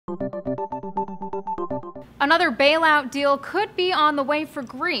Another bailout deal could be on the way for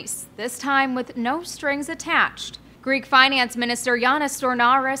Greece, this time with no strings attached. Greek Finance Minister Yanis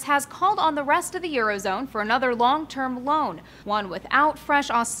Stornaris has called on the rest of the Eurozone for another long-term loan, one without fresh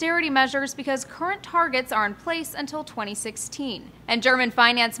austerity measures because current targets are in place until 2016. And German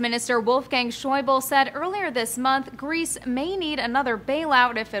Finance Minister Wolfgang Schäuble said earlier this month Greece may need another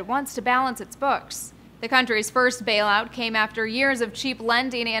bailout if it wants to balance its books. The country's first bailout came after years of cheap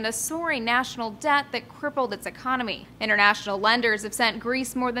lending and a soaring national debt that crippled its economy. International lenders have sent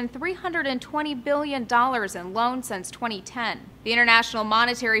Greece more than $320 billion in loans since 2010. The International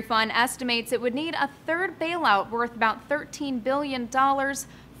Monetary Fund estimates it would need a third bailout worth about $13 billion,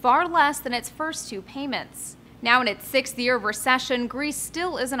 far less than its first two payments. Now in its sixth year of recession, Greece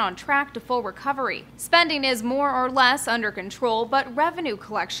still isn't on track to full recovery. Spending is more or less under control, but revenue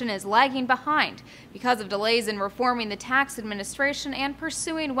collection is lagging behind because of delays in reforming the tax administration and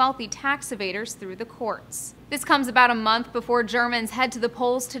pursuing wealthy tax evaders through the courts. This comes about a month before Germans head to the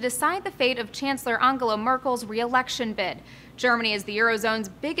polls to decide the fate of Chancellor Angela Merkel's re-election bid. Germany is the Eurozone's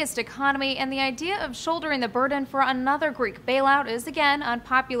biggest economy, and the idea of shouldering the burden for another Greek bailout is again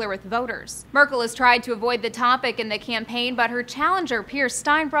unpopular with voters. Merkel has tried to avoid the topic in the campaign, but her challenger, Peer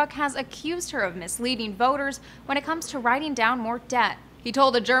Steinbrück, has accused her of misleading voters when it comes to writing down more debt. He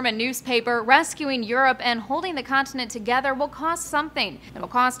told a German newspaper, "Rescuing Europe and holding the continent together will cost something. It will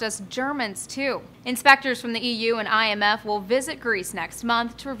cost us Germans, too." Inspectors from the EU and IMF will visit Greece next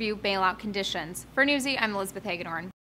month to review bailout conditions. For Newsy, I'm Elizabeth Hagedorn.